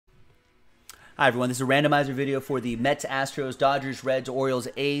Hi, everyone. This is a randomizer video for the Mets, Astros, Dodgers, Reds, Orioles,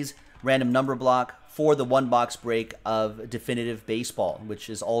 A's random number block for the one-box break of Definitive Baseball, which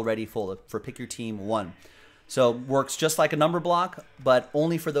is already full for Pick Your Team 1. So works just like a number block, but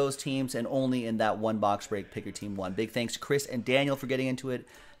only for those teams and only in that one-box break, Pick Your Team 1. Big thanks to Chris and Daniel for getting into it.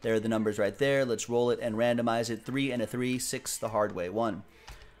 There are the numbers right there. Let's roll it and randomize it. 3 and a 3, 6 the hard way. 1,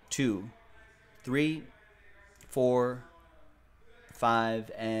 2, 3, 4,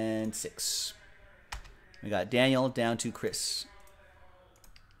 5, and 6. We got Daniel down to Chris.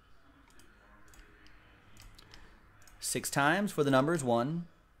 6 times for the numbers. 1,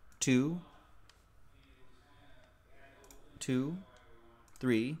 2, 2,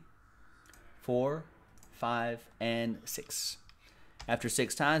 3, 4, 5, and 6. After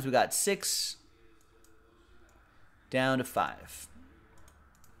 6 times, we got 6 down to 5.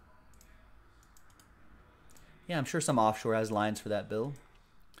 Yeah, I'm sure some offshore has lines for that, Bill.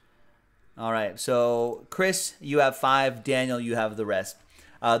 All right, so Chris, you have 5. Daniel, you have the rest.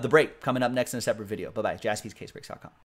 The break coming up next in a separate video. Bye-bye. JaspysCaseBreaks.com.